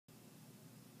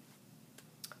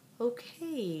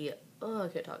Okay. Oh, I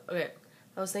can't talk. Okay.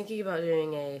 I was thinking about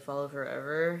doing a follow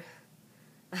forever.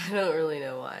 I don't really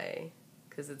know why,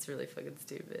 because it's really fucking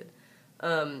stupid.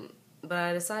 But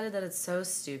I decided that it's so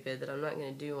stupid that I'm not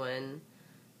going to do one,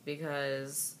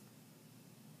 because,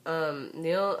 I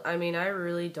mean, I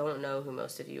really don't know who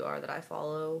most of you are that I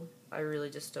follow. I really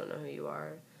just don't know who you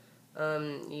are.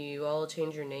 You all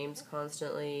change your names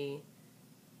constantly,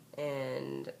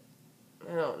 and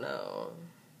I don't know.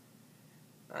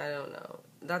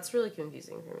 That's really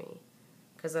confusing for me,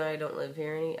 because I don't live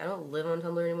here I don't live on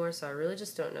Tumblr anymore, so I really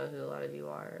just don't know who a lot of you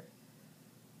are.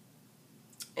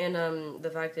 And, the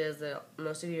fact is that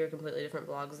most of you are completely different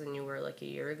blogs than you were, like, a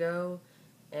year ago,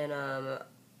 and,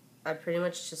 I pretty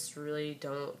much just really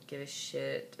don't give a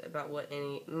shit about what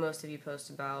most of you post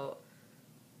about.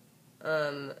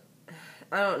 I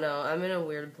don't know, I'm in a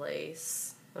weird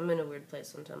place. I'm in a weird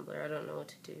place on Tumblr. I don't know what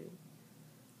to do.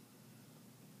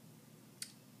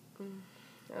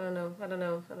 I don't know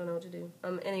what to do.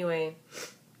 Anyway,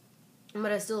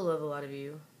 but I still love a lot of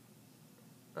you.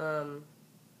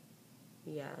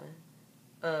 Yeah.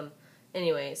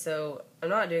 Anyway, so I'm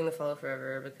not doing the follow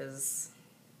forever because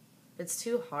it's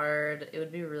too hard. It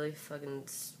would be really fucking,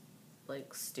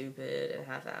 like, stupid and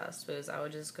half-assed, because I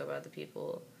would just go by the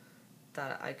people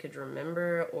that I could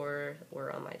remember or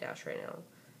were on my dash right now.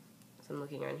 So I'm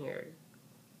looking around here.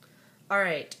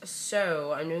 Alright,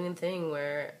 so I'm doing a thing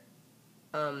where,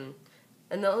 and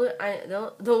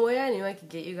the way I knew I could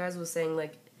get you guys was saying,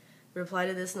 like, reply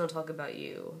to this and I'll talk about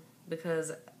you.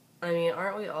 Because, I mean,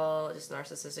 aren't we all just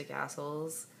narcissistic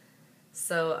assholes?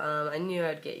 So, I knew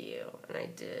I'd get you, and I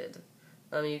did.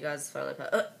 You guys finally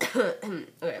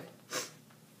okay.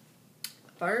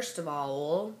 First of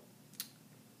all,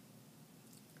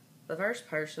 the first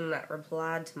person that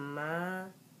replied to my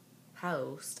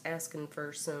post asking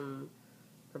for some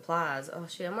replies. Oh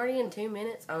shit, I'm already in 2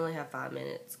 minutes. I only have 5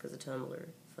 minutes because of Tumblr.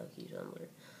 Fuck you, Tumblr.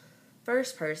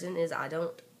 First person is I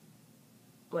don't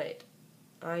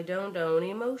own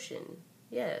emotion.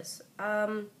 Yes.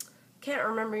 Can't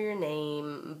remember your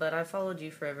name, but I followed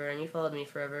you forever and you followed me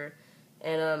forever.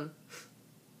 And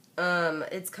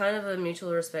it's kind of a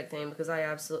mutual respect thing, because I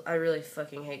really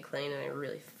fucking hate Clayton, and I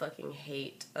really fucking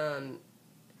hate I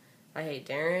hate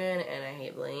Darren, and I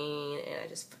hate Blaine, and I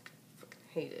just fucking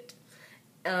hate it.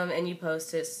 And you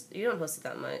post it, you don't post it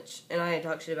that much, and I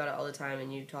talk shit about it all the time,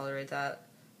 and you tolerate that,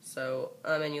 so,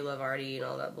 and you love Artie and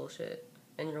all that bullshit,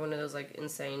 and you're one of those, like,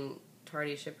 insane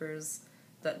tardy shippers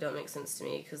that don't make sense to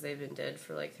me, because they've been dead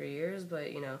for, like, 3 years,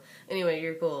 but, you know, anyway,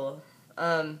 you're cool.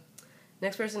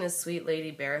 Next person is Sweet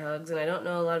Lady Bear Hugs, and I don't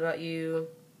know a lot about you,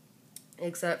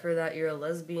 except for that you're a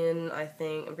lesbian, I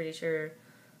think, I'm pretty sure,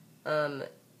 and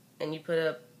you put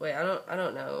up, I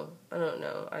don't know,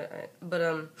 but,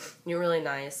 you're really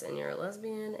nice, and you're a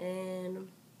lesbian, and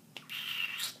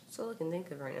that's all I can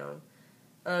think of right now.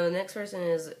 The next person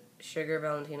is Sugar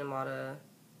Valentina Mata,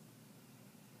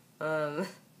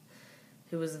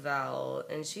 who was Val,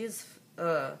 and she's,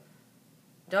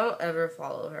 don't ever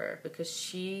follow her, because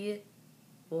she's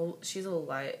a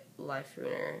life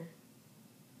ruiner.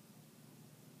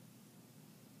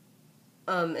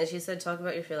 And she said, talk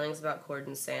about your feelings about Cord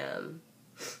and Sam.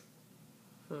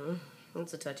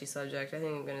 That's a touchy subject. I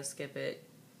think I'm gonna skip it.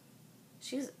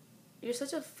 You're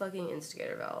such a fucking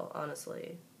instigator, Val,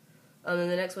 honestly. And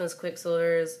the next one is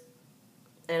Quicksilver's,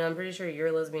 and I'm pretty sure you're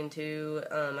a lesbian too.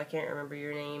 I can't remember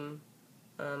your name.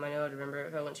 I know I'd remember it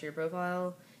if I went to your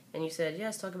profile. And you said,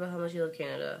 yes, talk about how much you love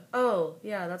Canada. Oh,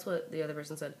 yeah, that's what the other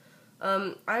person said.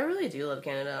 I really do love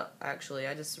Canada, actually.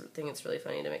 I just think it's really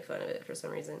funny to make fun of it for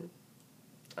some reason.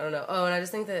 I don't know. Oh, and I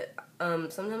just think that,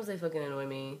 sometimes they fucking annoy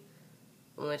me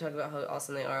when they talk about how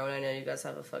awesome they are, when I know you guys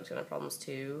have a fuck ton of problems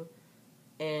too.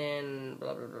 And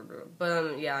blah, blah, blah, blah.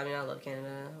 But, yeah, I mean, I love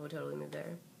Canada. I would totally move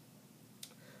there.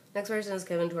 Next person is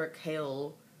Kevin Torque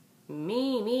Hale.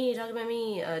 Me, talking about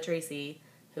me, Tracy,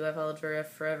 who I followed for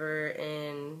forever,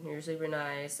 and you're super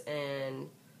nice, and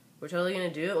we're totally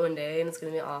gonna do it one day, and it's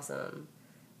gonna be awesome.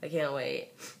 I can't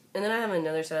wait. And then I have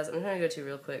another status I'm trying to go to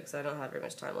real quick, so I don't have very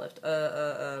much time left.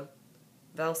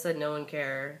 Val said no one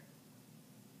care.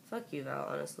 Fuck you, Val,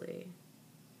 honestly.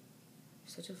 You're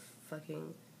such a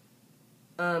fucking,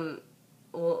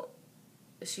 well,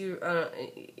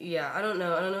 yeah, I don't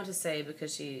know what to say,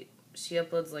 because she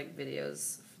uploads, like,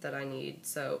 videos that I need,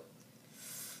 so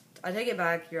I take it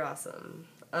back, you're awesome.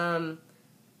 And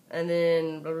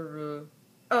then, blah, blah, blah.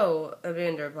 Oh,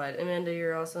 Amanda replied, Amanda,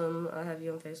 you're awesome, I have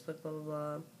you on Facebook, blah, blah,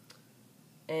 blah.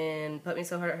 And Put Me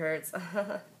So Hard It Hurts.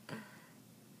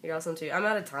 You're awesome too. I'm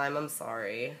out of time, I'm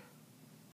sorry.